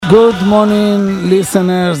Good morning,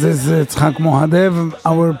 listeners. This is Yitzhak Muadev.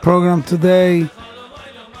 Our program today,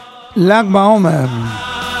 Lag BaOmer.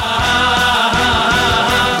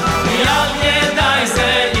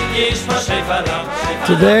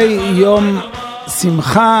 Today, Yom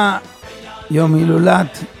Simcha, Yom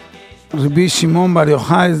Hilulat, Rabbi Shimon Bar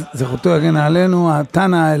Yochai, Zechuto Yagen Aleinu,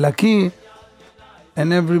 Hatana Elaki,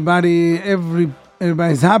 and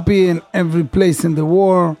everybody's happy in every place in the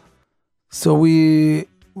world. So we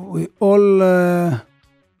all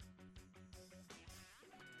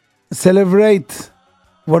celebrate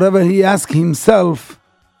whatever he asked himself.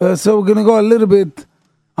 So we're going to go a little bit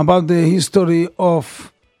about the history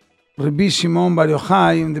of Rabbi Shimon Bar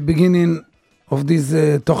Yochai in the beginning of this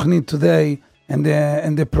Tochnit today and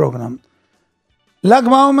the program. Lag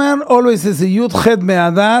BaOmer always is a Yud Chet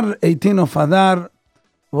Be'adar, 18 of Adar,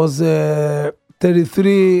 was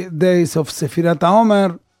 33 days of Sefirat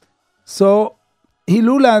HaOmer. So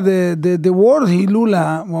Hilula, the word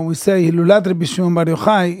Hilula, when we say Hilulat Rabbi Shimon Bar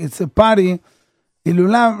Yochai, it's a party.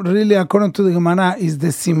 Hilula, really, according to the Gemara, is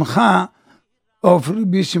the Simcha of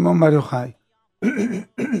Rabbi Shimon Bar Yochai.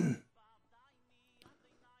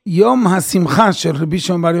 Yom HaSimcha shel Rabbi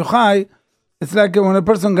Shimon Bar Yochai, it's like when a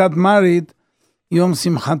person got married, Yom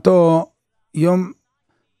Simchato, Beyom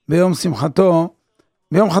Simchato,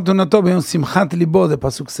 Beyom Chatunato, Beyom Simchat Libo, the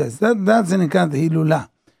Pasuk says. That's an account of Hilula.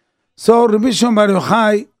 So Rabbi Shimon Bar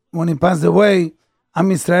Yochai, when he passed away, Am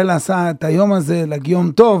Yisrael asa et hayom hazeh like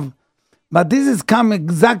Yom Tov. But this is come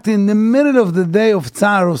exactly in the middle of the day of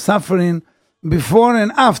tzar, of suffering, before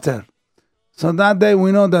and after. So that day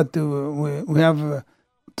we know that we have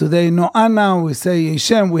today no Anna, we say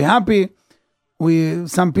Hashem, we're happy.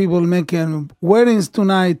 Some people making weddings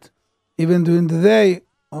tonight, even during the day,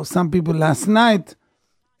 or some people last night.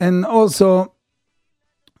 And also,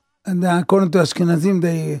 according to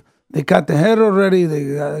Ashkenazim, they cut the hair already,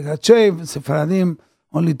 they got shaved, Sephardim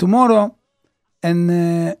only tomorrow. And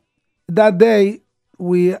that day,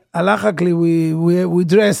 we dress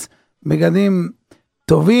begadim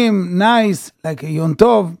tovim, nice, like a Yom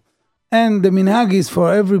Tov. And the minhag is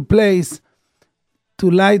for every place to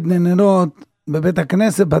light the nerot, bebet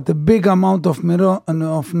HaKnesset, but a big amount of nerot,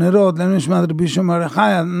 Le'ilui Nishmat Rabbi Shimon Bar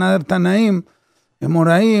Yochai, another Tanaim,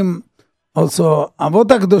 Emoraim, also Avot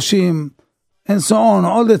HaKdoshim, and so on,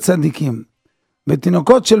 all the tzaddikim.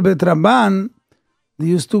 Betinokot shel Bet Rabban, they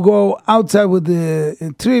used to go outside with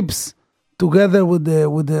the trips together with the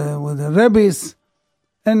rabbis,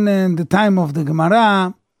 and in the time of the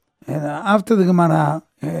Gemara, and after the Gemara,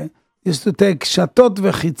 used to take shatot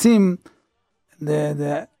vechitzim,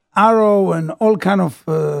 the arrow and all kind of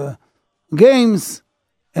games,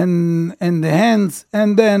 and the hands,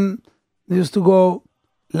 and then they used to go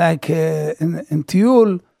like in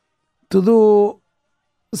Tiyul, to do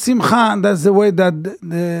Simcha. That's the way that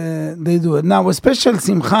they do it. Now, a special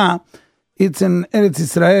Simcha, it's in Eretz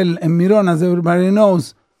Israel and Miron, as everybody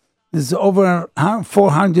knows. There's over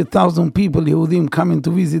 400,000 people, Yehudim, coming to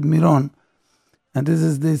visit Miron. And this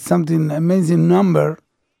is something amazing number.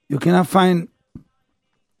 You cannot find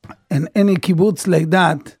in any kibbutz like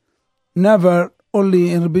that, never,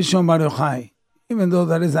 only in Rabbi Shimon Bar Yochai. Even though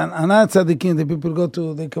there is another tzaddikim, the people go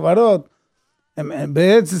to the Kevarot, and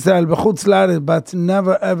Be'etz Israel, B'chutz La'aretz, but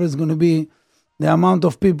never ever is going to be the amount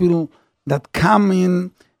of people that come in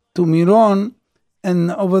to Miron,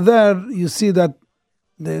 and over there you see that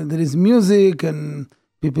there is music and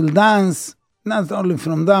people dance, not only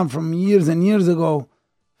from years and years ago,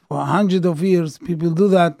 for hundreds of years, people do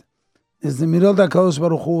that. There's the Mirot HaKadosh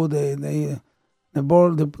Baruch Hu,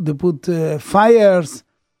 they put fires,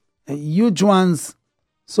 huge ones,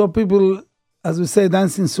 so people, as we say,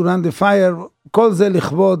 dancing surround the fire. Kol ze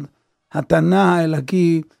lichvod hatana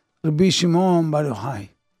elaki Rabbi Shimon Bar Yochai.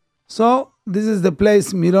 So this is the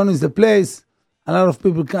place. Miron is the place. A lot of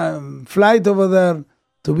people can fly over there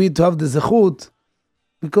to have the zechut,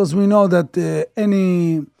 because we know that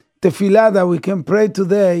any tefillah that we can pray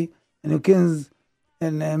today, and you can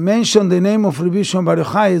mention the name of Rabbi Shimon Bar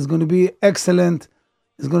Yochai, is going to be excellent.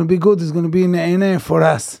 It's going to be good. It's going to be ne'eneh for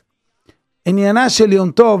us. עניינה של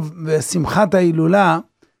יום טוב ושמחת ההילולה,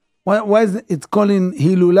 why is it calling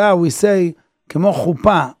הילולה? We say כמו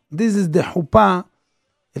חופה. This is the חופה,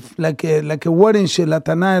 like a wedding של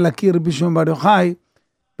התנא אלוקי רבי שמעון בר יוחאי,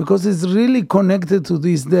 because it's really connected to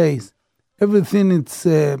these days. Everything it's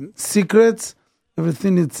secrets,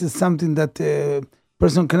 everything it's something that a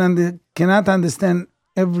person cannot understand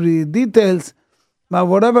every details, but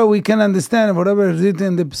whatever we can understand, whatever is written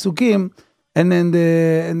in the Pesukim and in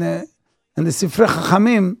the Sifrei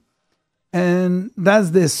Chachamim, and that's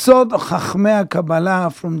the Sod Chachmei Kabbalah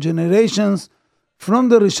from generations, from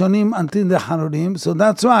the Rishonim until the Haronim. So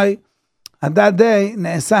that's why at that day,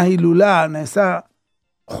 נעשה הילולה, נעשה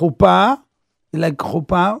חופה, like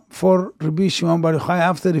חופה for Rabbi Shimon Bar Yochai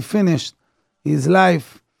after he finished his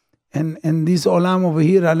life and this olam over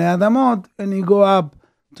here, עלי אדמות, and he go up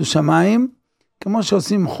to שמיים, כמו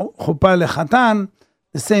שעושים חופה לחתן,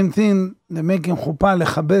 the same thing, they're making חופה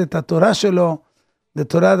לכבד את התורה שלו, the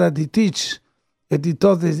Torah that he teach, that he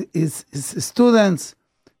taught his students,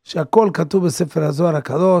 שהכל כתוב בספר הזוהר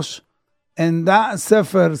הקדוש, and that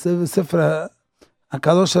ספר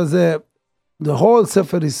הקדוש הזה, the whole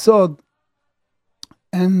ספר יסוד,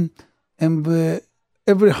 and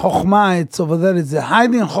every חוכמה, it's over there, it's a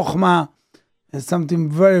hiding חוכמה, it's something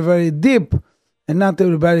very, very deep, and not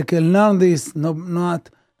everybody can learn this, not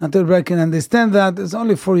everybody can understand that, it's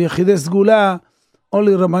only for יחידי סגולה,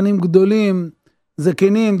 only רבנים גדולים,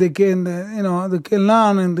 זקנים, they can, they can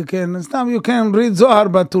learn, and they can, you can read Zohar,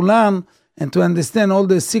 but to learn, and to understand all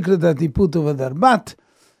the secret that he put over there. But,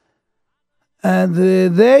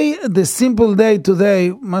 the simple day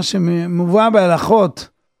today, מה שמובא בהלכות,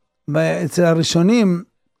 אצל הראשונים,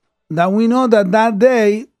 that we know that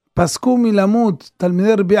day, פסקו מלמות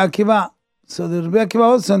תלמידי רבי עקיבא. So the Rabbi Akiva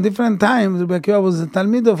also in different times, Rabbi Akiva was the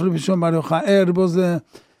Talmid of Rabbi Shimon Bar Yochai,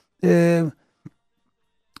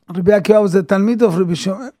 Rabbi Akiva was the Talmid of Rabbi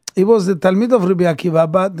Shimon, he was the Talmid of Rabbi Akiva,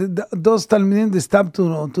 but those Talmidim, they stopped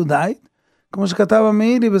to die, כמו שכתב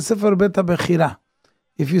המאירי בספר בית הבחירה.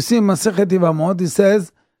 If you see מסכת יבמות, he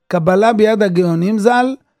says, קבלה ביד הגאונים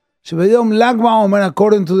ז"ל, שביום ל"ג בעומר,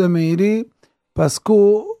 according to the מאירי,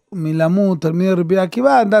 פסקו מלמות תלמידי רבי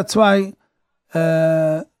עקיבא, that's why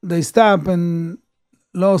they stop and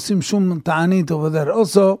לא עושים שום תענית over there.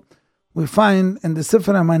 Also, we find in the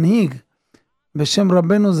ספר המנהיג, בשם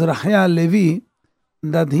רבנו זרחיה הלוי,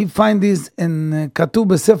 that he find this in כתוב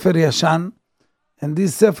בספר ישן, and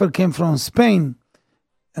this sefer came from Spain,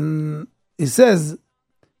 and he says,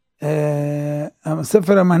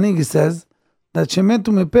 sefer המנהיג, he says, that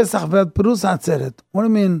שמתו מפסח ועד פירוס העצרת. What do you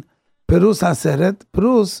mean פירוס העצרת?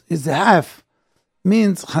 פירוס is a half,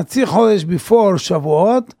 means חצי חודש before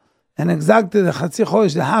שבועות, and exactly the חצי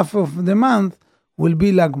חודש, the half of the month, will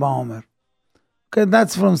be ל"ג בעומר. Okay,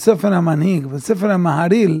 that's from ספר המנהיג. But ספר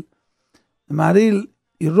המהריל,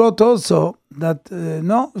 he wrote also that,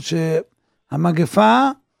 no, המגפה,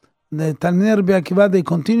 תלמידי רבי עקיבא, they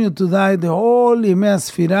continue to die the whole ימי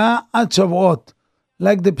הספירה עד שבועות.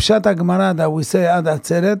 Like the פשט הגמרא that we say עד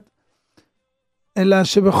עצרת, אלא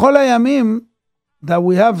שבכל הימים that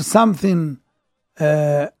we have something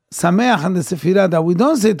שמח in the ספירה that we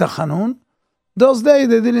don't say תחנון, those days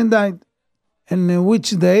they didn't die. And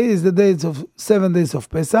which day is the days of 7 days of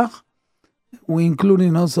Pesach? We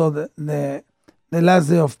including also the last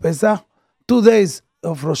day of Pesach, 2 days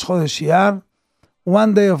of Rosh Chodesh Iyar,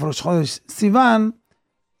 1 day of Rosh Chodesh Sivan,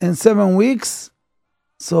 and 7 weeks.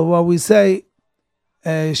 So what we say,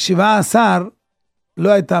 17 לא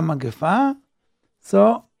הייתה מגפה.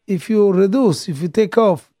 So if you reduce, if you take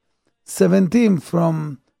off 17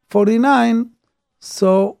 from 49,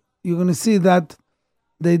 so you're going to see that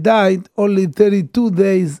they died only 32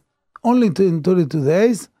 days, only in 32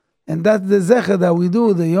 days, and that's the zecher that we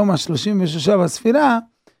do, the Yom ה-33 בספירה,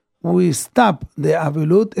 we stop the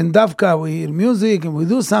avilut, and dafka we hear music, and we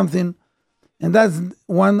do something, and that's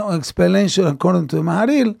one explanation according to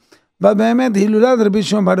Maharil, but באמת, הילולת רבי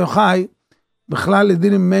שמעון בר יוחאי, בכלל it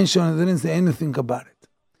didn't mention, it didn't say anything about it.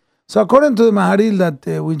 So according to the Maharil that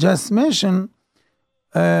we just mentioned,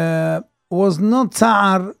 was not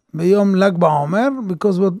צער ביום ל"ג בעומר,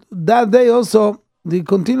 because that day also, they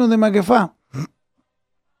continue the מגפה.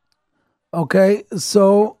 Okay,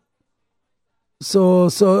 so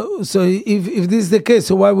if this is the case,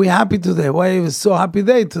 so why are we happy today? Why is it so happy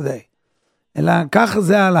day today? אלא כך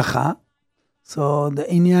זה ההלכה. So the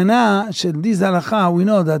עניינה של this הלכה, we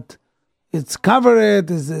know that it's covered,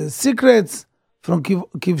 it's secrets from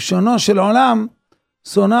כבשונו של עולם.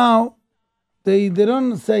 So now, they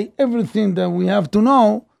don't say everything that we have to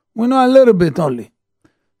know. We know a little bit only.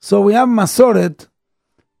 So we have Masoret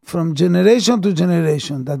from generation to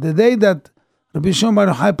generation, that the day that Rabbi Shimon Bar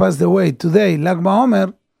Yochai passed away, today, ל"ג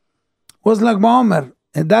בעומר, was ל"ג בעומר.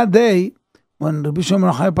 And that day, when Rabbi Shimon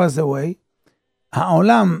Bar Yochai passed away,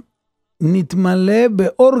 העולם נתמלא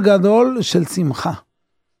באור גדול של שמחה.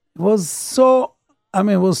 It was so,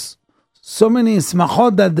 it was so many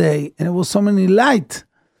שמחות that day, and it was so many light.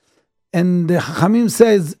 And the Chachamim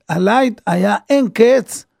says, a light היה אין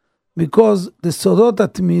קץ, because the סודות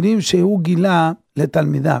התמירים שהוא גילה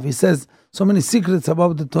לתלמידיו. He says, so many secrets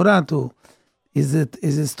about the Torah to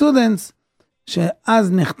his students,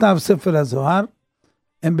 שאז נכתב ספר הזוהר,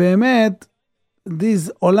 and באמת,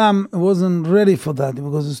 this Olam wasn't ready for that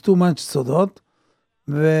because it's too much Sodot.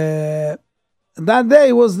 That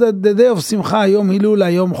day was the day of Simcha, Yom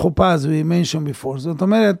Hilula, Yom Chuppah, as we mentioned before. So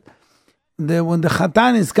when the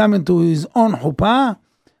Chatan is coming to his own Chuppah,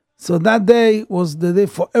 so that day was the day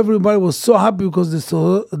for everybody was so happy because the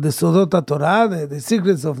Sodot Torah, the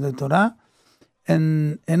secrets of the Torah.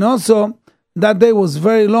 And also, that day was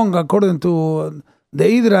very long according to the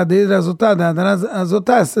Idra Zotah. The Adana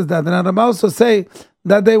Zotah says that. And Rabbi also say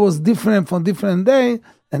that day was different from different day.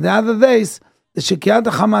 And the other days, the Shekiat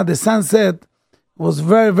HaChama, the sunset, was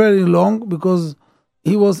very, very long because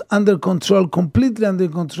he was under control, completely under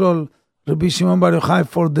control, Rabbi Shimon Bar Yochai,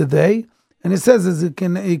 for the day. And he says that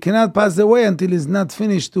he cannot pass away until he's not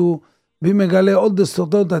finished to be megale all the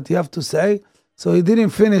sodot that you have to say. So he didn't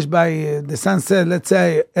finish by the sunset, let's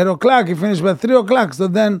say 8 o'clock, he finished by 3 o'clock, so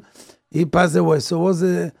then he passed away. So it was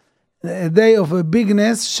a day of a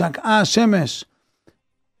bigness, Shak'a Shemesh,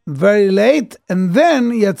 very late, and then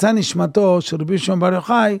Yatsa Nishmato, Shel Rabbi Shimon Bar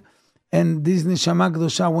Yochai, and this Neshama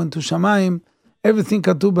Kedosha went to Shamayim. Everything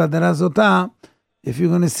Katub Adara Zotah, if you're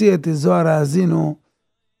going to see it, is Zohar Azinu,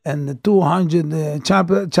 and the 200,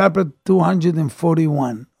 chapter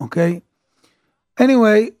 241, okay?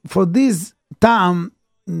 Anyway, for this time,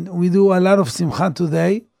 we do a lot of Simcha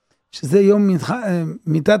today, שזה יום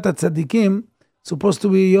מיתת הצדיקים, supposed to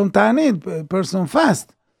be יום תענית, person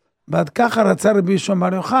fast. But ככה רצה רבי ישוע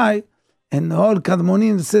בר יוחאי, and all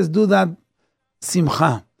קדמונים says do that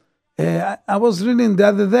Simcha. I was reading the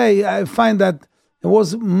other day, I find that it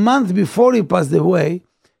was a month before he passed away,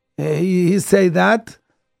 he said that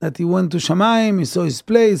he went to Shamayim, he saw his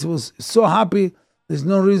place, he was so happy. There's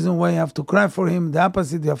no reason why you have to cry for him. The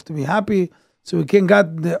opposite, you have to be happy. So we can get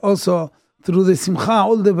also through the Simcha,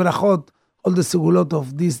 all the brachot, all the segulot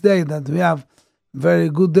of this day that we have. Very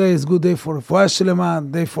good day, it's good day for Refuah Shlema,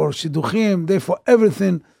 day for Shidduchim, day for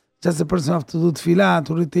everything. Just a person have to do tefillah,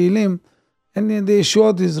 to read Tehillim, and the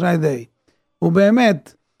Yeshuot is right there.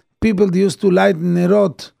 ובאמת, people used to light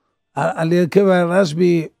nerot על הרכב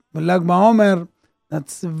הרשב"י בל"ג בעומר.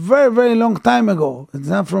 That's a very, very long time ago. It's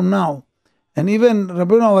not from now. And even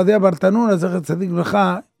Rabbeinu Muadev Bar Tanura, Zecher Tzadik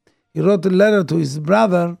Livracha, he wrote a letter to his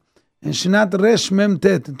brother in Shinat Resh Mem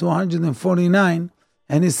Tet, 249,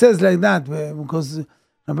 and he says like that, because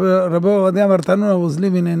Rabbeinu Muadev Bar Tanura was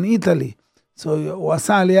living in Italy. So הוא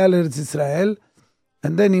עשה עלייה לארץ ישראל,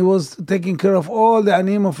 and then he was taking care of all the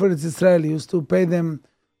animim of Eretz Israel. He used to pay them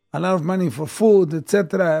a lot of money for food,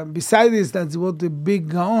 etc. Besides this, that's what a big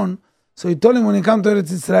gaon. So he told him when he came to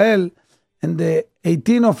Eretz Israel, and the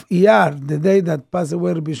 18th of Iyar, the day that passed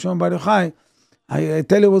away Rabbi Shimon Bar Yochai, I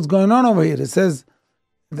tell you what's going on over here. It says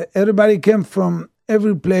that everybody came from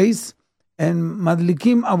every place, and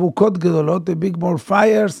madlikim avukot gedolot, the big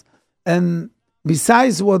bonfires, and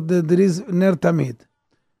besides what there is ner tamid.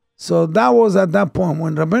 So that was at that point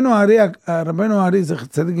when Rabbeinu Ari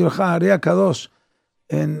Tzadik Livracha, Ari Kadosh,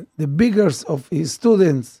 and the biggest of his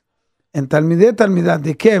students and Talmidei Talmidat,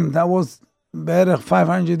 they came. That was בערך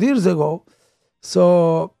 500 years ago.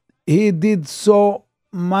 So he did so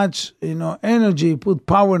much, energy, put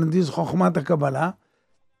power in this Chokhmat Kabbalah.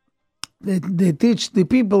 They teach the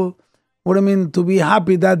people what I mean to be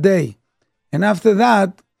happy that day. And after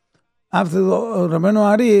that, after Rabbeinu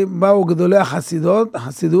Ari, באו גדולי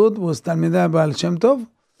החסידות was תלמידי הבעל שם טוב.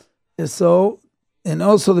 So, and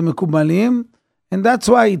also the Mekubalim. And that's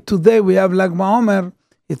why today we have Lag BaOmer.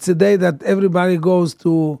 It's a day that everybody goes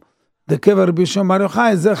to the Kever Rabbi Shimon Bar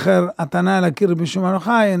Yochai, Zecher Atana Lakir Rabbi Shimon Bar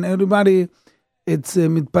Yochai, and everybody, it's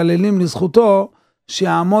מתפללים לזכותו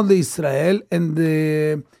שיעמוד לישראל, and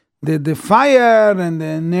the fire and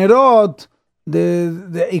the nerot,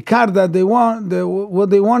 the ikar that they want, what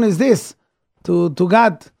they want is this, to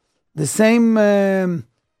get the same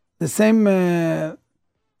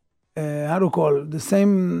how to call, the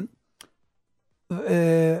same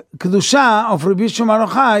kedusha of Rabbi Shimon Bar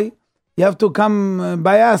Yochai. You have to come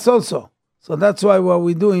by us also. So that's why what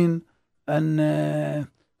we're doing, and the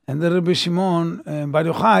Rabbi Shimon Bar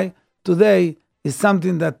Yochai today is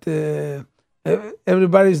something that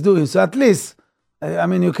everybody is doing. So at least,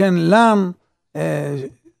 you can learn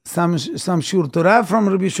some Shur Torah from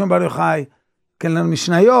Rabbi Shimon Bar Yochai, can learn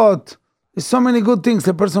Mishnayot. There's so many good things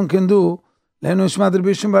a person can do. Le'enu Yishmat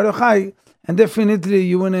Rabbi Shimon Bar Yochai, and definitely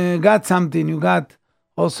you want to get something, you got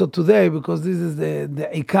also today, because this is the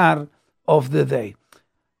ikar of the day.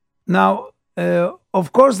 Now,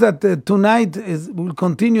 of course, that tonight will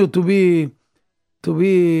continue to be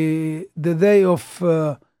the day of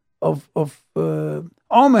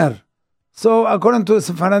Omer. So, according to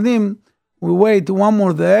Sephardim, we wait one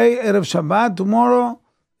more day, Erev Shabbat. Tomorrow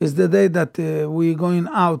is the day that we're going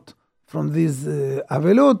out from this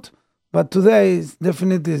Avelut, but today is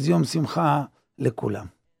definitely is Yom Simcha לכולם.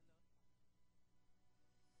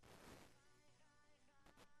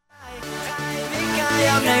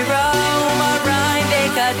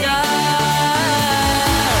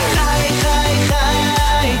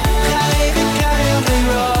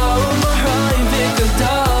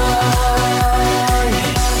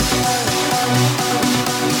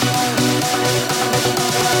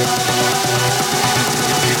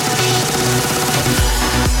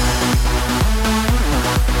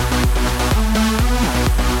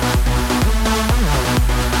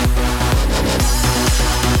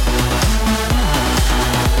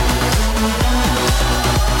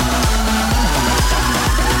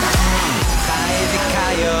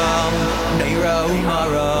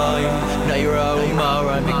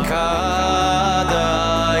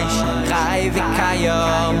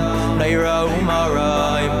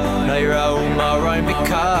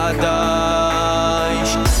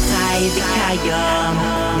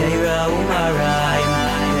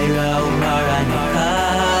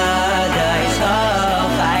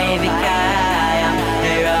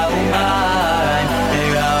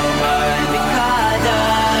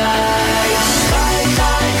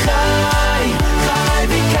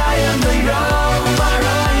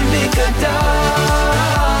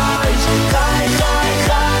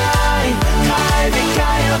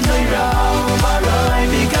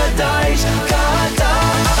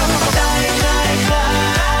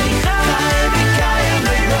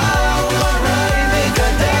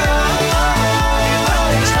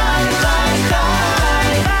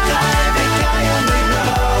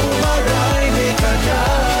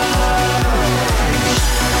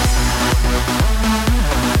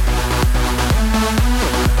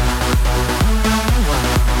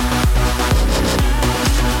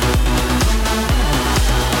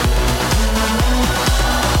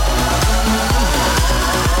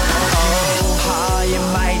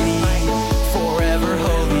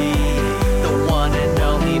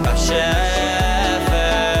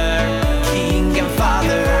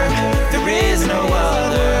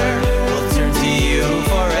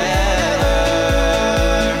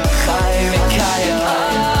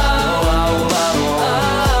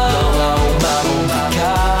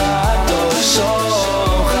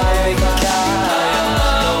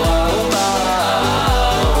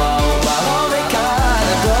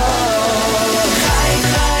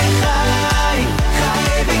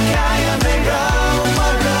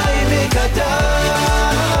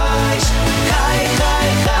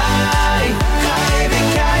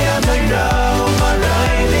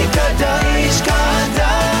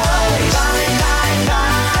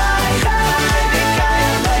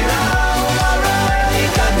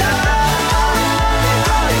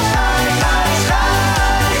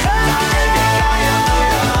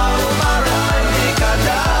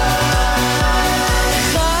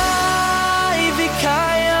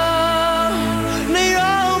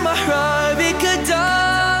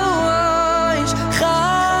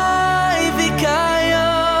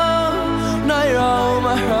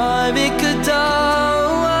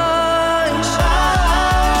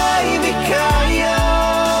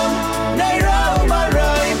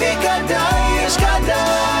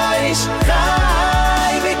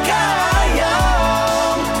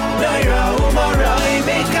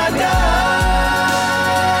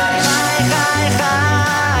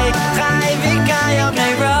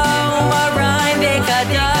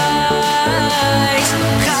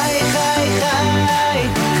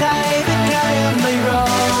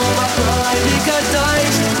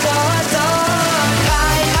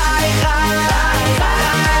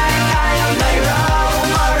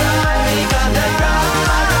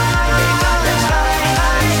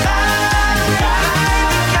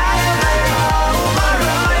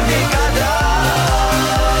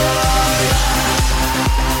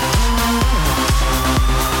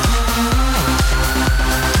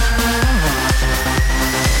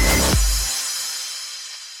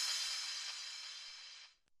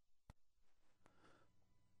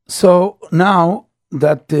 So now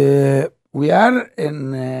that we are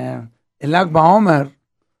in Lag BaOmer,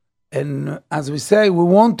 and as we say, we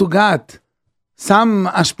want to get some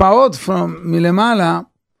ashpaot from milemala,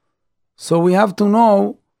 so we have to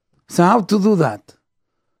know how to do that.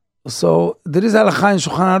 So there is halacha in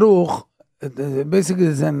Shulchan Aruch, basically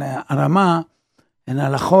it's an arama, and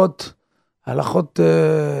halachot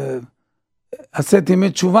aset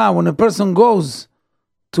yemei tshuva, when a person goes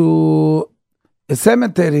to a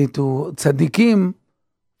cemetery, to tzaddikim,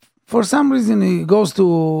 for some reason he goes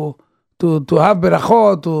to have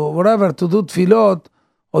berachot, or whatever, to do tfilot,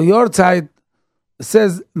 or yortzeit,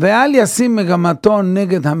 says, ואל ישים מגמתו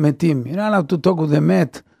נגד המתים. You're not allowed to talk with the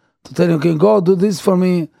met, to tell you, okay, go do this for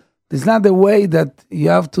me. It's not the way that you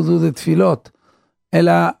have to do the תפילות,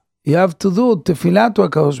 אלא you have to do תפילת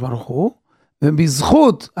הקדוש ברוך הוא,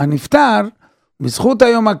 ובזכות הנפטר, בזכות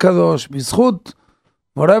היום הקדוש, בזכות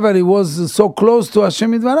whatever he was so close to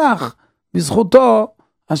השם יתברך, בזכותו,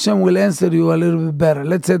 Hashem will answer you a little bit better.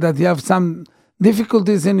 Let's say that you have some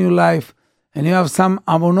difficulties in your life, and you have some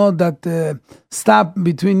avonot that stop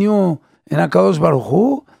between you and HaKadosh Baruch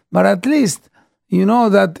Hu, but at least you know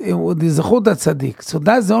that it is Zechut HaTzadik. So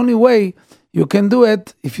that's the only way you can do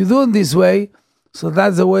it. If you do it this way, so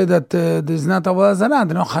that's the way that there's not Avodah Zarah.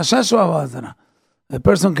 There's no Chashash of Avodah Zarah. A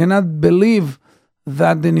person cannot believe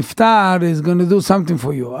that the Niftar is going to do something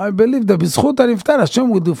for you. I believe that B'zchut HaNiftar, Hashem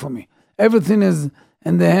will do for me. Everything is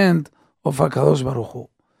in the hand of HaKadosh Baruch Hu.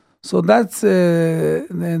 So that's the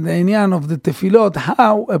inyan of the tefillot,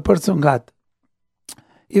 how a person got.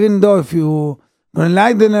 Even though if you're going to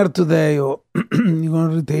light the ner today, or you're going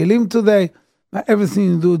to read Tehillim today, but everything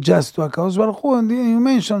you do just to HaKadosh Baruch Hu, and you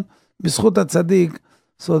mentioned B'zchut HaTzadik,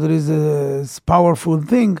 so there is a powerful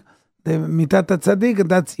thing, the Mitat HaTzadik,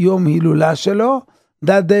 that's Yom Hilulah Shelo.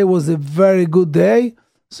 That day was a very good day,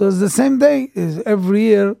 so it's the same day as every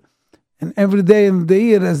year, and every day in the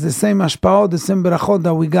year has the same ashpaot, the same berachot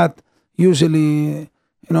that we got usually,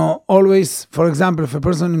 always. For example, if a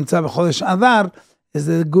person nimtza b'chodesh Adar, is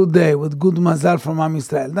a good day with good mazal from Am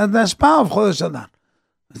Yisrael. That's the ashpaot of chodesh Adar.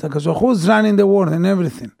 It's like who's running the world and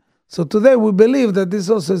everything. So today we believe that this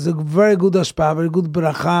also is a very good ashpaot, very good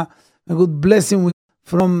bracha, a good blessing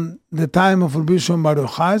from the time of Rabbi Shimon Bar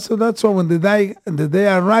Yochai. So that's why when the day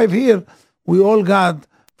arrived here, we all got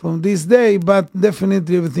from this day, but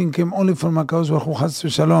definitely everything came only from HaKadosh Baruch Hu Chas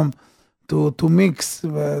v'Shalom to mix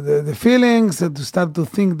the feelings and to start to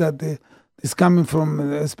think that it's coming from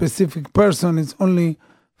a specific person. It's only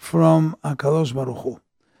from HaKadosh Baruch Hu.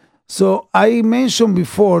 So I mentioned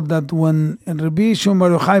before that when Rabbi Shimon Bar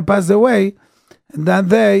Yochai passed away, that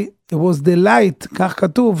day it was the light, כך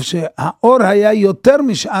כתוב, שהאור היה יותר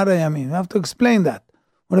משאר הימים. You have to explain that.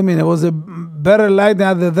 What do you mean? It was a better light the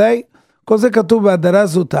other day? כל זה כתוב בהדרה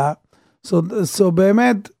זוטה, so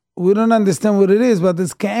באמת, we don't understand what it is, but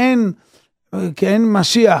it's כאין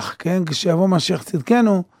משיח, כן? כשיבוא משיח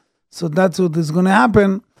צדקנו, so that's what is going to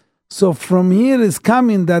happen. So from here is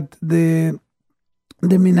coming that the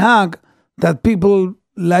minhag, that people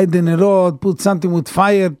light the nerot, put something with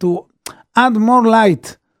fire to add more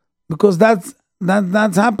light, because that's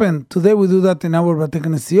happened. Today we do that in our Batei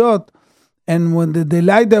Knesiot, and when the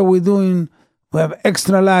light that we're doing, we have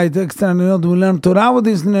extra light, extra nerot. We learn Torah with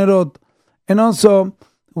this nerot. And also,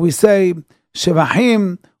 we say,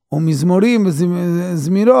 Shevachim, Mizmorim,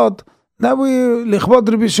 Zmirot, that we, Lichbot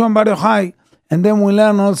Rabbi Shimon Bar Yochai. And then we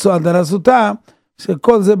learn also Adara Zuta,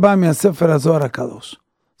 שכל זה בא מהספר הזוהר הקדוש.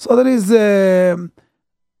 So there is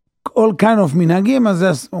all kind of minhagim,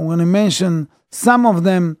 as I'm going to mention some of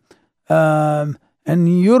them. In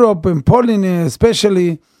Europe, in Poland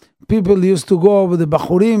especially, people used to go over, the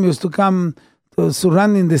Bachurim used to come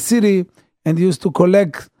surrounding the city and used to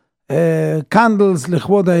collect candles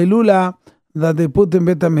לכבוד ההילולה that they put in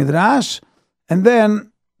Bet HaMidrash, and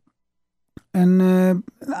then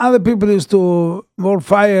other people used to work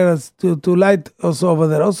fires to light also over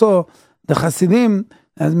there. Also the Hasidim,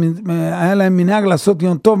 היה להם מנהג לעשות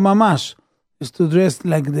יום טוב ממש, used to dress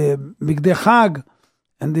like the בגדי חג,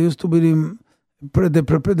 and they used to be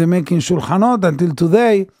they making shulchanot until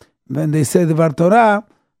today when they say דבר תורה,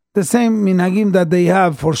 the same minhagim that they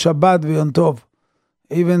have for Shabbat v'Yom Tov.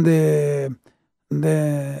 Even the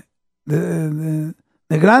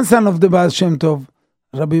grandson of the Baal Shem Tov,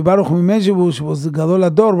 Rabbi Baruch Mimezhibush, was Gadol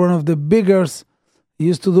Ador, one of the biggest. He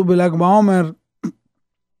used to do Belag Ba'omer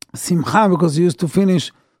Simcha, because he used to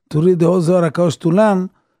finish to read the whole Zohar HaKadosh to learn,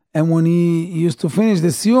 and when he used to finish the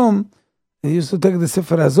Siyum, he used to take the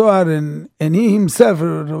Sefer HaZohar, and he himself,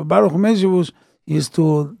 Rabbi Baruch Mimezhibush, used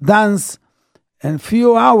to dance in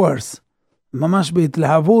few hours, mamash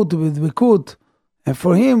beitlahavut, b'dbekut, and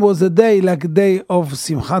for him was a day like a day of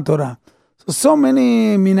Simchat Torah. So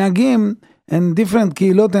many minhagim and different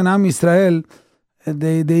kehilot in Am Yisrael,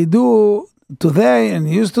 they do today and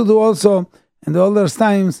used to do also in the older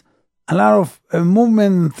times, a lot of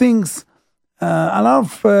movement and things, a lot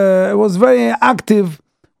of, it was very active,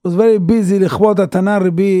 was very busy, לכבוד התנא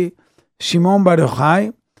רבי שמעון בר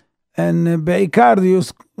יוחאי, and בעיקר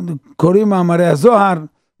קוראים מאמרי הזוהר,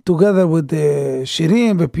 together with the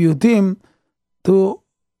שירים ופיוטים, to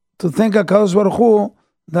thank HaKadosh Baruch Hu,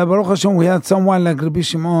 that Baruch Hashem we had someone like Rabbi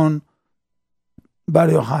Shimon Bar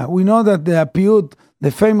Yochai. We know that the piyut, the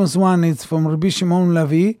famous one, is from Rabbi Shimon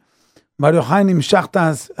Levi, בר יוחאי נמשכת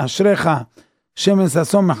אשריך, שמן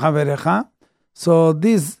ששון מחבריך. So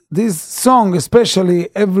this song, especially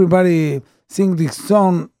everybody sing this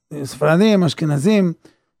song, ספרדים, אשכנזים,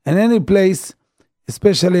 in any place,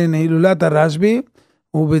 especially in הילולת הרשב"י,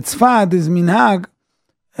 ובצפת is מנהג,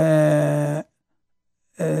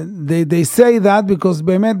 they say that because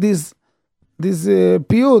באמת this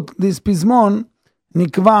פיוט, this פזמון,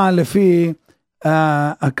 נקבע לפי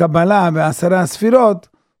הקבלה ב10 הספירות,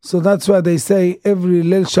 so that's why they say every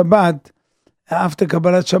ליל שבת, after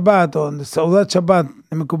קבלת שבת, או סעודת שבת,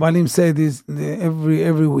 המקובלים say this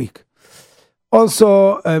every week.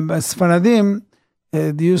 Also, ספרדים,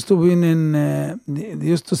 they used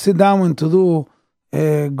to sit down and to do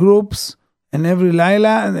groups, and every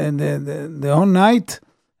לילה, the whole night,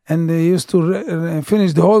 and they used to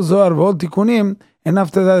finish the whole Zohar, whole תיקונים, and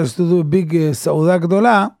after that, they used to do a big סעודה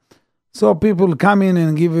גדולה, so people come in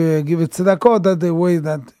and give it tzedakot, that the way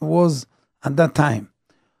that it was at that time.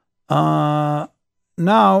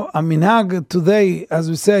 Now, המנהג today, as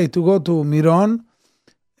we say, to go to מירון,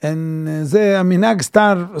 and המנהג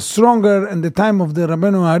start stronger in the time of the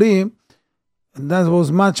Rabbeinu Ari, and that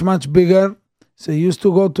was much bigger, so he used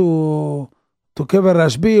to go to Kever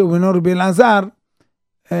Rashbi, Ubenor Rabbi Elazar,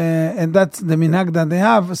 and that's the minhag that they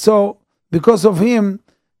have. So, because of him,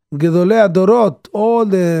 Gedolei Adorot, all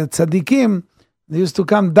the tzaddikim, they used to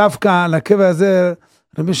come dafka l'kever hazeh,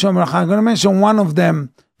 Rabbi Shimon bar Yochai. I'm going to mention one of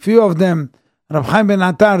them, few of them. Rab Chaim ben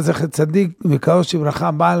Atar, Zecher Tzaddik v'Kadosh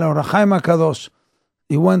Livracha, Baal Or HaChaim HaKadosh.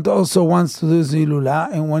 He went also once to do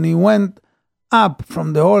Zilula, and when he went up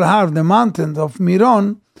from the whole heart, the mountain of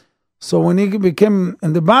Miron, so when he became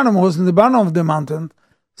in the bottom, was in the bottom of the mountain,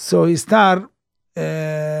 so he started,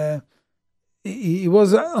 he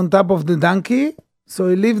was on top of the donkey, so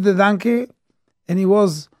he left the donkey, and he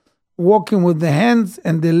was walking with the hands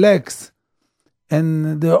and the legs,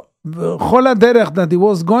 and the whole derech that he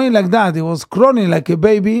was going like that, he was crawling like a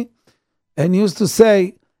baby, and he used to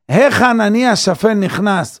say, Hechan ani hashafel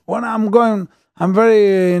nichnas. When I'm going, I'm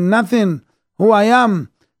very nothing, who I am,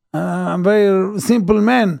 I'm very simple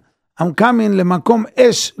man, I'm coming lemakom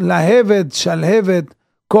esh laheved shalhevet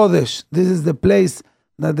kodesh. This is the place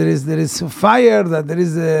that there is fire, that there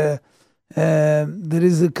is a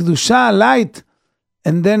kedusha, light.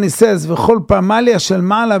 And then he says, v'chol pamalia shel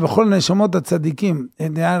ma'ala v'chol neshamot hatzadikim.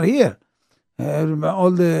 And they are here.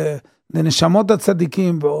 All the neshamot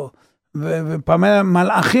hatzadikim v'pamalia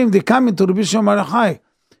malachim, they come into Rabbi Shimon bar Yochai.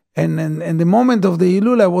 And in the moment of the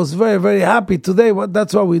Hilul, I was very, very happy today.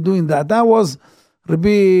 That's why we're doing that. That was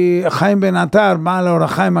Rabbi Chaim ben Atar, Baal Or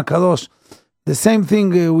HaChaim HaKadosh. The same thing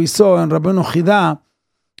we saw in Rabbeinu Chida,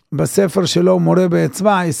 בספר שלו, מורה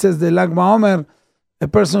באצבע, he says, the Lag BaOmer, a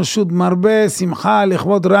person should marbe simcha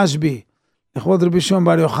לכבוד רשב"י, לכבוד Rabbi Shimon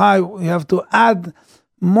bar Yochai. You have to add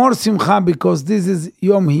more simcha because this is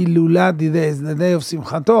Yom Hilulad, the day of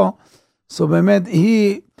simchato. So באמת,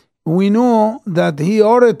 we knew that he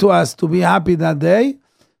ordered to us to be happy that day.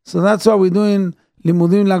 So that's why we're doing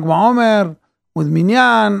לימודים Lag BaOmer with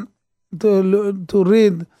minyan to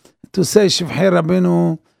read, to say שבחי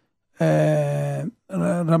רבנו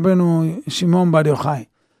שמעון בר יוחאי.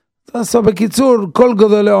 So בקיצור, כל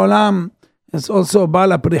גדולי עולם, it's also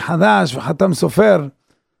בעל הפרי חדש וחתם סופר,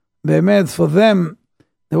 באמת, for them,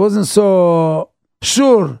 they wasn't so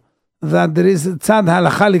sure that there is צד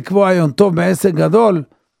הלכה לקבוע יום טוב בעסק גדול,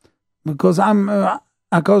 because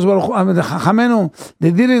הקדוש ברוך הוא, חכמינו,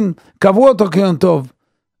 they didn't קבעו אותו כיום טוב.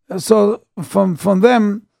 So from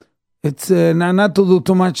them, it's not to do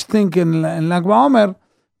too much thinking in Lag BaOmer,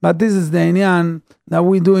 but this is the inyan that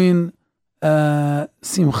we're doing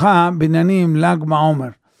simcha binyanim Lag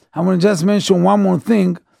BaOmer. I want to just mention one more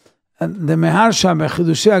thing. The Meharsha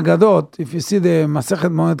b'Chidushei Agadot, if you see the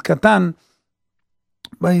Masechet Moed Katan,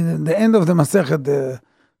 by the end of the Masechet,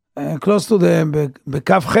 close to the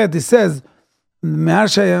B'Kaf Chet, he says,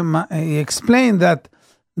 Meharsha, he explained that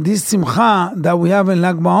this simcha that we have in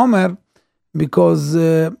Lag BaOmer, because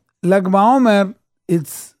Lag BaOmer,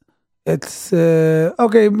 it's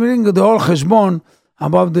okay, bring the whole cheshbon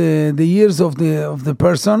about the years of the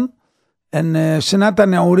person, and Shenat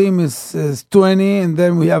HaNe'urim is 20, and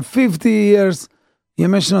then we have 50 years,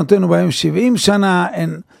 Yemei Shenotenu B'Yom 70 Shana,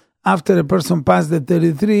 and after a person passed the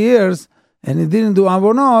 33 years, and he didn't do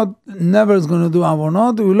avonot, never is going to do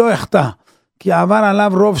avonot, הוא לא יחטא, כי עבר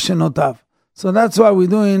עליו רוב שנותיו. So that's why we're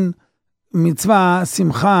doing mitzvah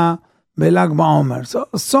simcha בל"ג בעומר.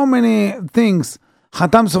 So many things.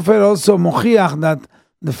 Chatam Sofer also mochiach that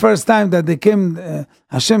the first time that they came,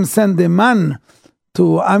 Hashem sent the man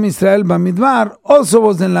to Am Yisrael Bamidbar, also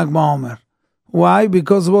was in Lag BaOmer. Why?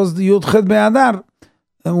 Because it was the Yud Chet Be'adar.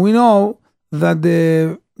 And we know that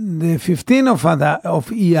the the 15th of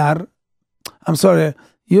Iyar, I'm sorry,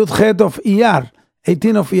 Yud Chet of Iyar,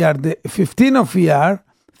 18th of Iyar, the 15th of Iyar,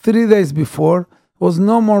 3 days before, was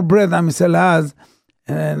no more bread Am Yisrael has,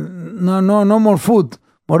 no more food.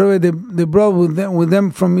 Moreover, they brought with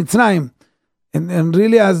them from Mitzrayim, and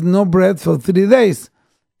really has no bread for 3 days.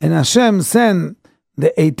 And Hashem sent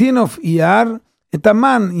the 18th of Iyar, את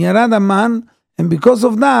המן, ירד המן, and because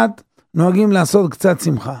of that, נוהגים לעשות קצת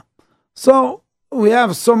שמחה. So, we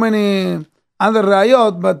have so many other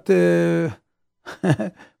ראיות, but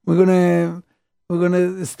we're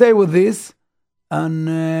gonna stay with this, and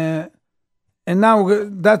now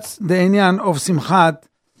that's the עניין of שמחת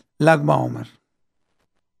ל"ג בעומר.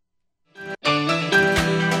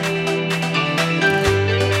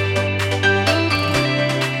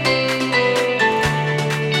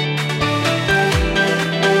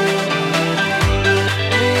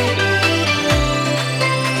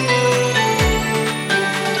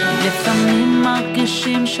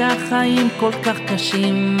 מרגישים שהחיים כל כך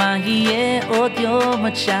קשים, מה יהיה עוד יום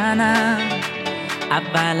עד שנה?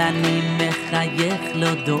 אבל אני מחייך,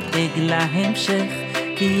 לא דואג להמשך,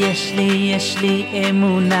 כי יש לי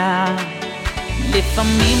אמונה.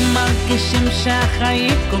 לפעמים מרגישים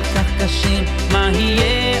שהחיים כל כך קשים, מה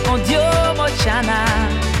יהיה עוד יום עוד שנה?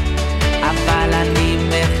 אבל אני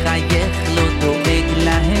מחייך, לא דואג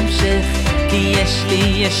להמשך, כי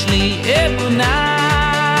יש לי אמונה.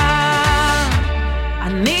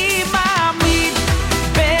 אני מאמין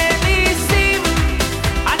בניסים,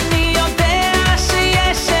 אני יודע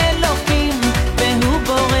שיש אלוקים, והוא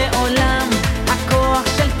בורא עולם, הכוח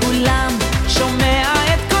של כולם, שומע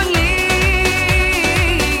את קולי.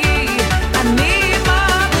 אני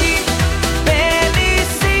מאמין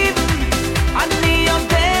בניסים, אני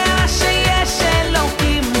יודע שיש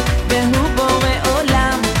אלוקים, והוא בורא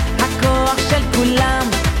עולם, הכוח של כולם,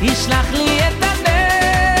 ישלח לי את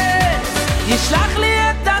הנס, ישלח לי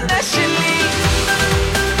את הנס שלי.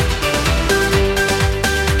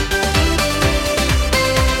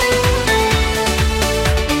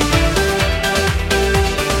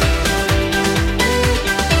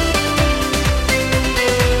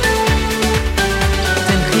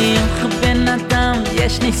 תן חיוך בן אדם,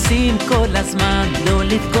 יש ניסים כל הזמן, לא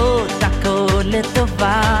לבכות, הכל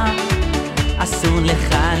לטובה. אסור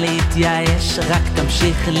לך להתייאש, רק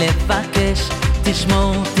תמשיך לבקש,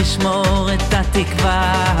 תשמור את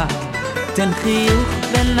התקווה. תן חיוך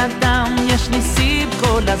בן אדם, יש ניסים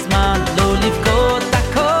כל הזמן, לא לבכות,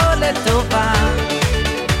 הכל לטובה.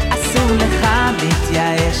 אסור לך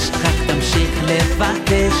להתייאש, רק תמשיך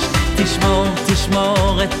לבקש,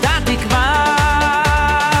 תשמור את התקווה.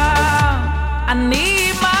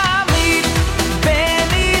 אני מאמין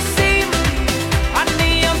בניסים,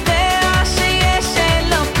 אני יודע שיש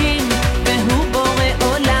אלוקים, והוא בורא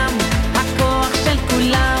עולם, הכוח של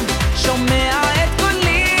כולם, שומע את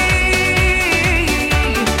קולי.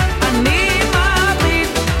 אני מאמין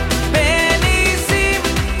בניסים,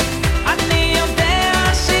 אני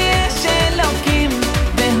יודע שיש אלוקים,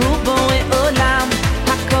 והוא בורא עולם,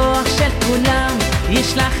 הכוח של כולם,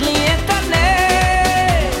 ישלח לי את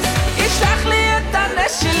הנס, ישלח לי את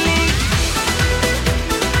הנס שלי.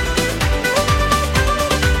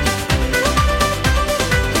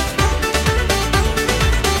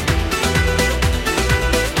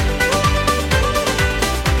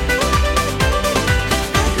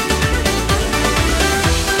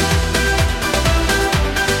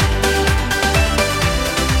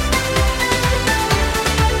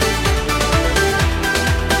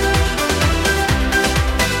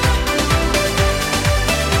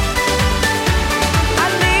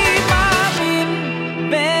 אני מאמין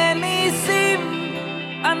בניסים,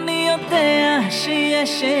 אני יודע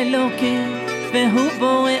שיש אלוקים, והוא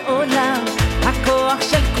בורא עולם, הכוח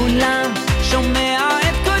של כולם, שומע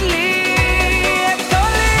את קולי, את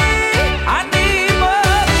קולי. אני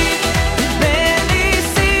מאמין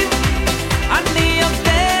בניסים, אני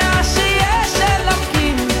יודע שיש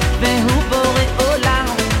אלוקים, והוא בורא עולם,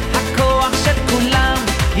 הכוח של כולם,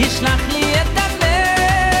 ישלח לי את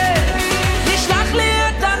הנס, ישלח לי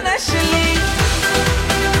את הנס שלי.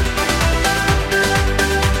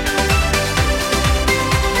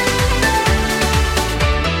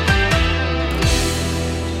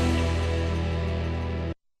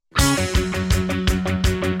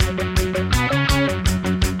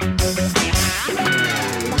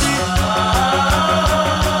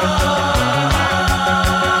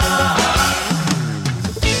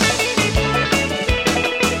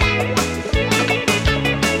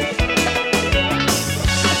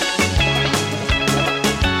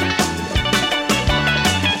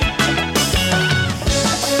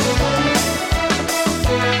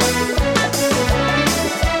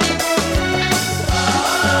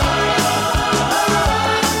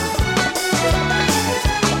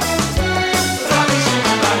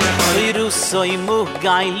 soy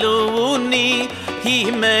mugailuni hi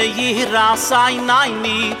me yira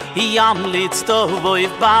sainaini hi amlitz tovoy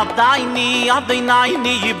badaini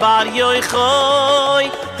adinaini bar yoy khoy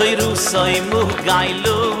toiru soy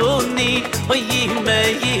mugailuni hi me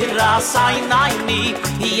yira sainaini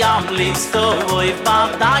hi amlitz tovoy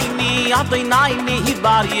badaini adinaini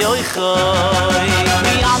bar yoy khoy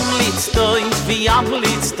hi amlitz toy hi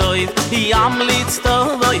amlitz toy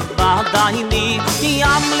badaini hi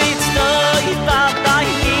amlitz toy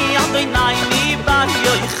badaini adinaini bar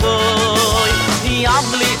yoy khoy hi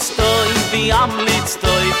amlitz toy hi amlitz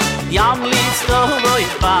toy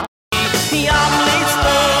badaini hi amlitz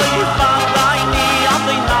toy badaini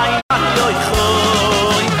adinaini bar yoy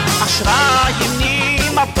khoy ashrayni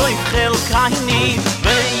matoy khel kaini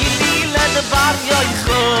veili led bar yoy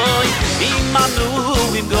khoy imanu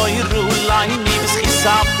im goyru laini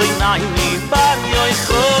b'schisab adinaini bar yoy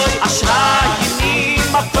khoy ashrayni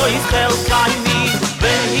matoy khel kaini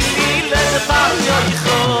veili led bar yoy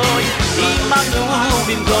khoy imanu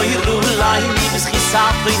im goyru laini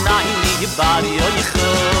b'schisab adinaini bar yoy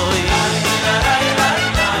khoy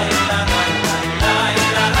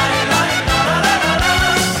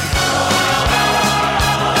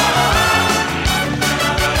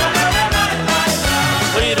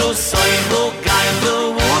soy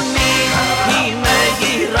mugailuni hi me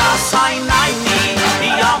yira sainaini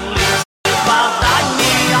hi amlitz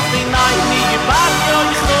badaini adinaini bar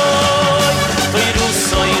yoy khoy toiru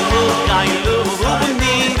soy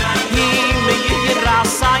mugailuni hi me yira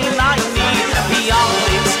sainaini hi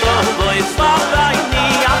amlitz tovoy badaini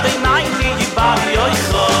adinaini bar yoy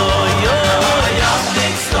khoy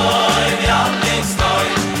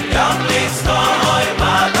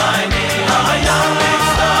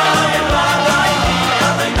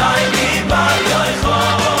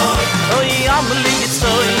amlitz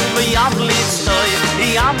toy amlitz toy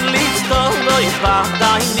amlitz toy badaini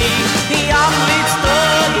badaini hi amlitz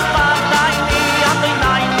toy badaini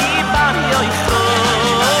adinaini bar yoy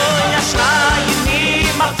khoy ashrayni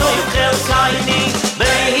matoy khel kaini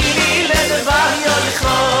veili led bar yoy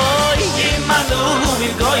khoy imanu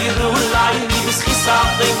im goyru laini b'schisab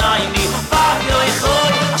adinaini bar yoy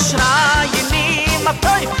khoy ashrayni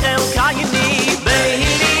matoy khel kaini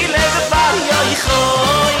veili led bar yoy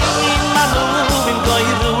khoy imanu im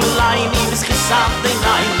goyru laini b'schisab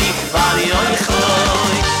adinaini bar yoy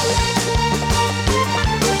khoy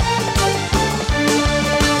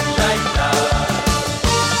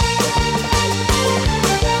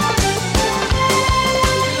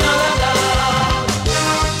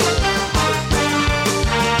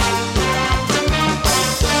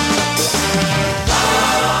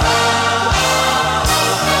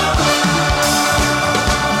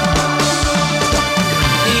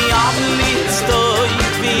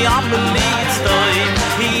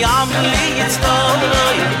amlitz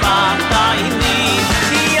toy badaini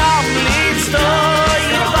hi amlitz toy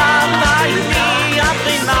badaini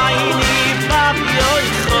adinaini bar yoy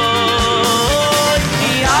khoy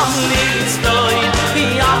hi amlitz toy hi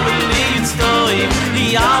amlitz toy hi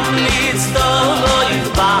amlitz toy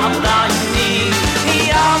badaini hi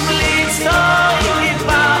amlitz toy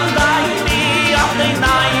badaini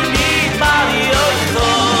adinaini bar yoy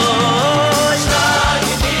khoy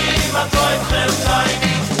shayni matoy khel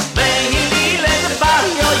kaini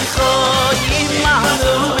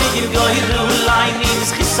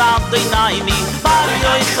b'schisab adinaini bar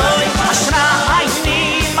yoy khoy ashrayni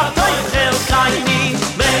matoy khel kaini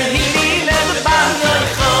veili led bar yoy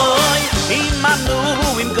khoy imanu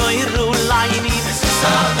im goyru laini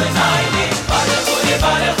b'schisab adinaini bar yoy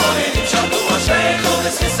im shamdu ashaychu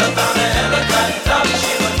b'schisab adinaini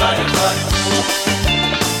bar yoy khoy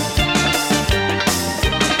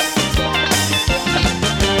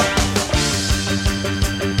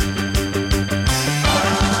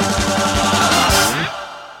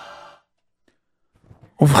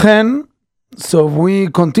ובכן, so we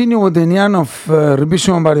continue with the inyan of Rabbi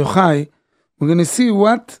Shimon Bar Yochai. We're going to see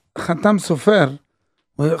what Khatam Sofer,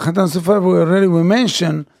 we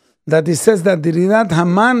mentioned that he says that the Ridat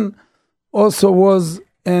Haman also was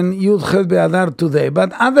in Yud Chet Be'adar today.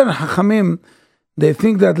 But other Hachamim, they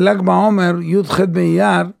think that Lag BaOmer, Yud Chet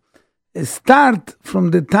Be'iyar, start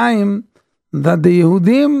from the time that the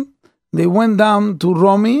Yehudim, they went down to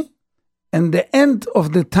Romi, and the end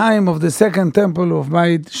of the time of the second temple of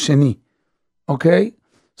Beit Sheni. Okay?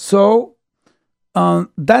 So,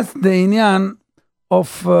 that's the inyan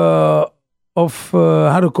of the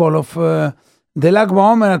Lag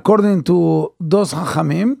BaOmer, according to those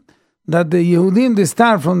Chachamim, that the Yehudim, they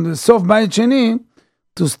start from the Sof Beit Sheni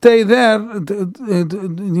to stay there,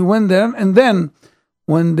 he went there, and then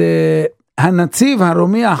when the Hanatziv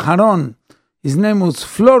Haromi Acharon, his name was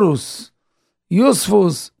Florus,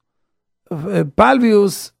 Yusfus,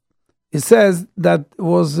 Palvius, he says that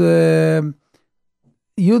was Yud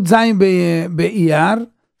Zayin Be'iyar.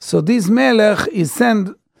 So this Melech is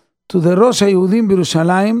sent to the Rosh HaYehudim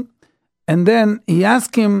Yerushalayim, and then he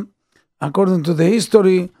asked him, according to the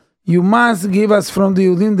history, you must give us from the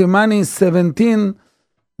Yehudim the money, 17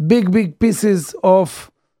 big pieces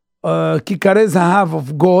of Kikare Zahav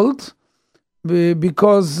of gold,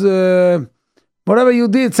 because whatever you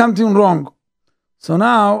did, something wrong. So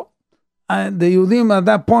now, the Yehudim at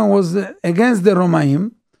that point was against the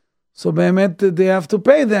Romaim, so Behemet, they have to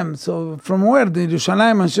pay them. So from where? The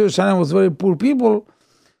Yerushalayim, and Yerushalayim was very poor people,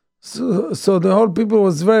 so the whole people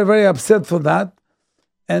was very, very upset for that,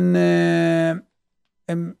 and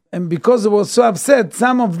because it was so upset,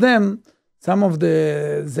 some of the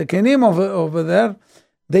Zekenim over there,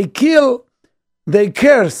 they curse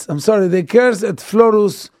at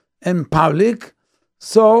Florus in public.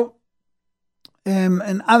 So,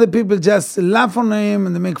 and other people just laugh on him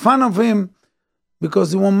and they make fun of him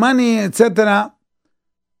because he want money, etc.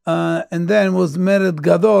 And then was Mered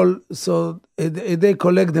Gadol, so they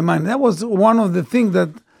collect the money. That was one of the things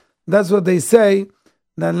that's what they say,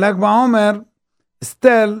 that Lag BaOmer,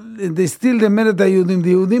 they steal the Mered HaYehudim.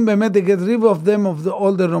 The Yehudim, they get rid of them, of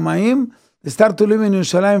all the Romaim. They start to live in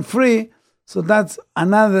Yerushalayim free. So that's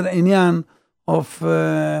another inyan of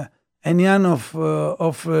Lag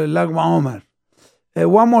BaOmer.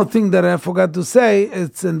 One more thing that I forgot to say,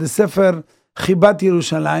 it's in the Sefer Chibat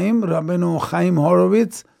Yerushalayim, Rabbeinu Chaim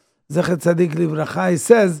Horowitz, Zecher Tzadik Livracha. He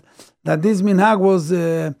says that this minhag was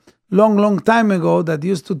long time ago, that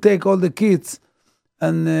used to take all the kids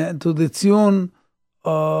and to the Tzion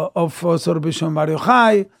of Rabbi Shimon Bar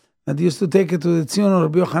Yochai, that used to take it to the Tzion of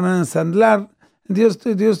Rabbi Yochanan Sandlar, and they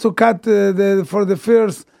used to cut for the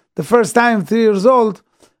first time, 3 years old,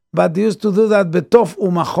 but they used to do that betof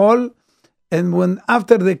umachol. And when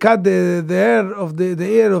after they cut the hair of the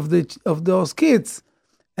ear of those kids,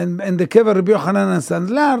 and the kever Rabbi Yochanan and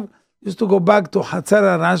Sandlar used to go back to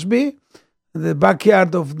Hatzara Rashbi, the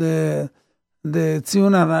backyard of the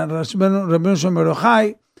Tzion Rabbi Shimon Bar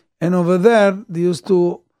Yochai, and over there they used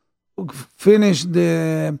to finish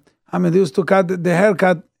they used to cut the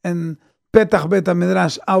haircut and Petach Bet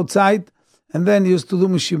HaMidrash outside, and then he used to do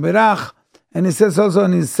Mishiberach. And he says also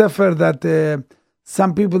in his Sefer that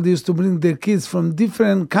some people used to bring their kids from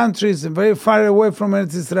different countries and very far away from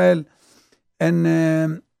Eretz Israel, and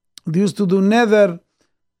they used to do nether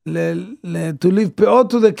to leave peot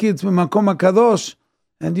to the kids b'makom hakadosh,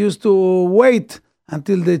 and used to wait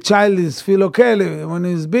until the child is feel okay when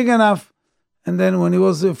he's big enough, and then when he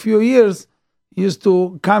was a few years, he used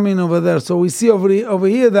to come in over there. So we see over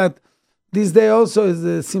here that this day also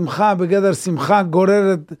is simcha begeder simcha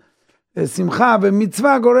goreret simcha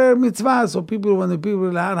mitzvah gorer mitzvah. So when the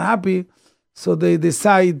people are happy, so they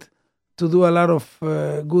decide to do a lot of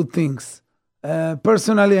good things.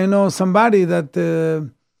 Personally, I know somebody that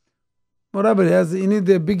whatever he need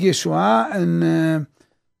a big Yeshua,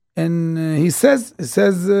 and he says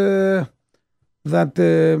that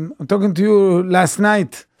I'm talking to you last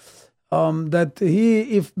night, that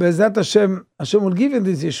if Bezat Hashem will give him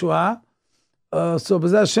this Yeshua, so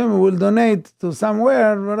Bezat Hashem will donate to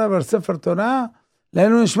somewhere, whatever, Sefer Torah,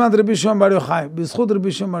 Le'enu Nishmat Rabbi Shimon Bar Yochai, B'zchut Rabbi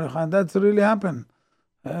Shimon Bar Yochai. That's really happened.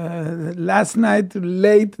 Last night,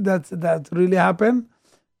 late, that really happened.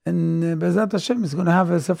 And Bezat Hashem is going to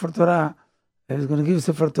have a Sefer Torah. He's going to give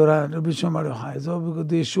Sefer Torah, Rabbi Shimon Bar Yochai. So because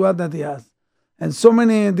the Yeshua that he has. And so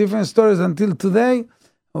many different stories until today.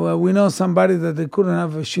 We know somebody that they couldn't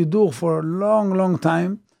have a shidduch for a long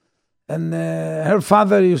time. And her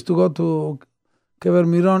father used to go to Kever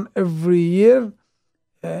Miron every year,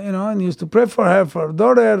 and he used to pray for her, for her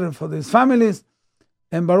daughter, for these families.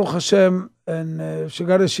 And Baruch Hashem, and she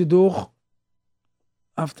got a shidduch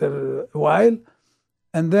after a while.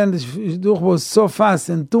 And then the shidduch was so fast,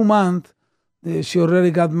 in 2 months, she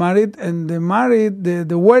already got married. And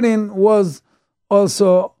the wedding was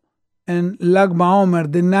also in Lag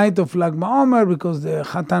BaOmer, the night of Lag BaOmer, because the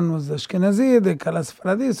Chatan was Ashkenazi, the Kala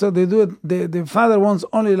Sfaradi, so they do it, the father wants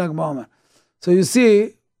only Lag BaOmer. So you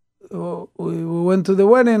see, we went to the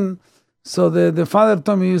wedding, so the father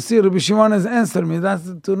told me, you see, Rabbi Shimon has answered me,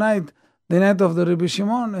 that's tonight, the night of the Rabbi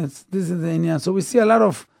Shimon, this is the Inyan. So we see a lot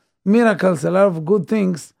of miracles, a lot of good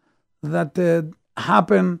things that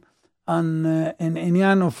happen in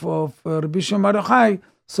Inyan of Rabbi Shimon Bar Yochai,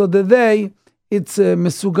 so the day, it's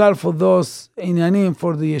mesugal for those inyanim,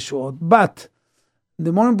 for the Yeshuot. But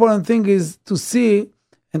the more important thing is to see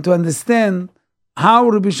and to understand how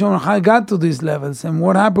Rabbi Shimon Bar Yochai got to these levels and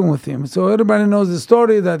what happened with him. So everybody knows the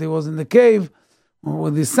story that he was in the cave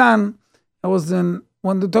with his son,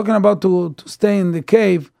 when they're talking about to stay in the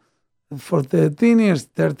cave for 13 years.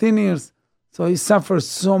 So he suffered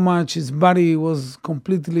so much. His body was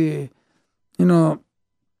completely,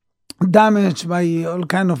 damaged by all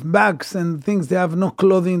kind of bags and things. They have no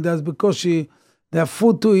clothing. That's because they have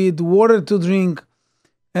food to eat, water to drink.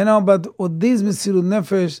 But with this Mesirut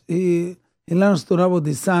Nefesh, he learns to rub with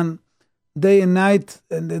his son day and night,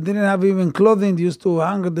 and they didn't have even clothing. They used to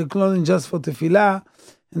hang the clothing just for tefillah,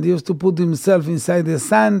 and they used to put himself inside the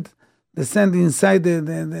sand inside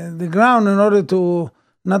the ground in order to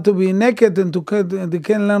not to be naked and they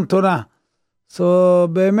can learn Torah. So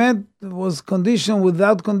Be'emet was conditioned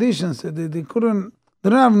without conditions. They don't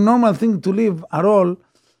have normal thing to live at all.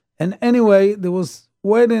 And anyway, there was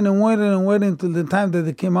waiting till the time that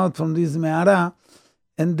they came out from this Me'ara,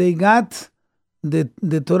 and they got the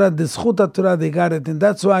Torah, the Zchut Torah, they got it. And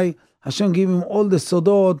that's why Hashem gave him all the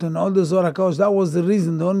Sodot and all the Zohar HaKadosh. That was the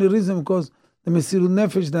reason, the only reason, because the Mesirut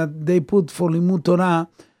Nefesh that they put for Limud Torah,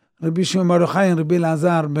 Rabbi Shimon Bar Yochai and Rabbi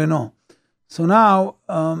Elazar Beno. So now,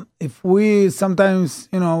 if we sometimes,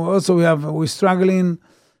 also we're struggling,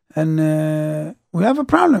 and we have a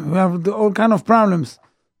problem. We have all kind of problems.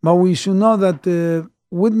 But we should know that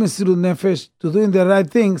with Mesirut Nefesh, to doing the right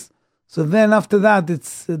things, so then after that,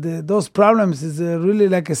 it's those problems is really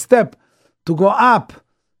like a step to go up,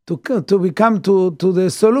 to become to the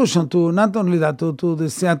solution, to not only that, to the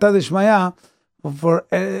Siyata Deshmaya, for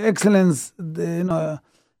excellence,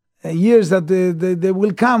 years that they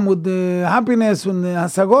will come with the happiness and the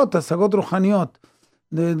hasagot ruchaniot.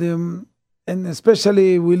 And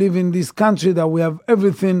especially we live in this country that we have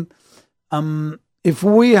everything. If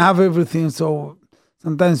we have everything, so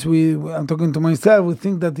sometimes I'm talking to myself, we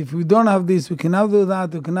think that if we don't have this, we cannot do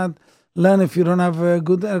that, we cannot learn if you don't have a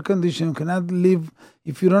good air condition, you cannot live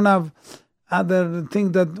if you don't have other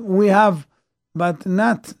things that we have, but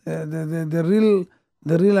not. The real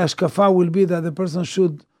hashkafa will be that the person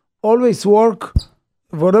should always work.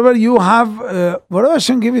 Whatever you have, whatever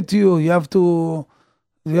Hashem give it to you, you have to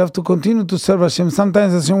continue to serve Hashem.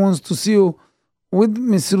 Sometimes Hashem wants to see you with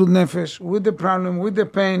Mesirut Nefesh, with the problem, with the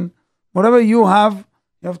pain. Whatever you have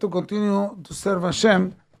to continue to serve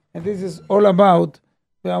Hashem. And this is all about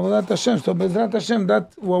Avodat Hashem. So Bezrat Hashem,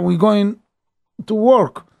 that's what we're going to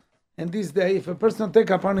work. And this day, if a person will take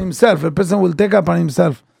upon himself this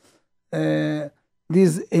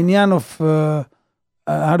inyan of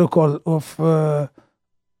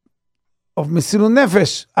Mesirut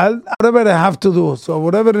Nefesh, whatever I have to do. So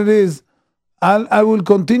whatever it is, I will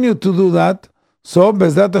continue to do that. So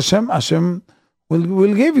Bezrat Hashem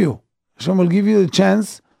will give you. Hashem will give you the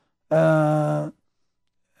chance. Hashem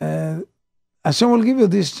will give you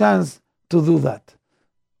this chance to do that.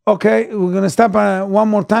 Okay, we're going to stop one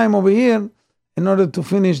more time over here in order to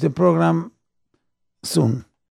finish the program soon.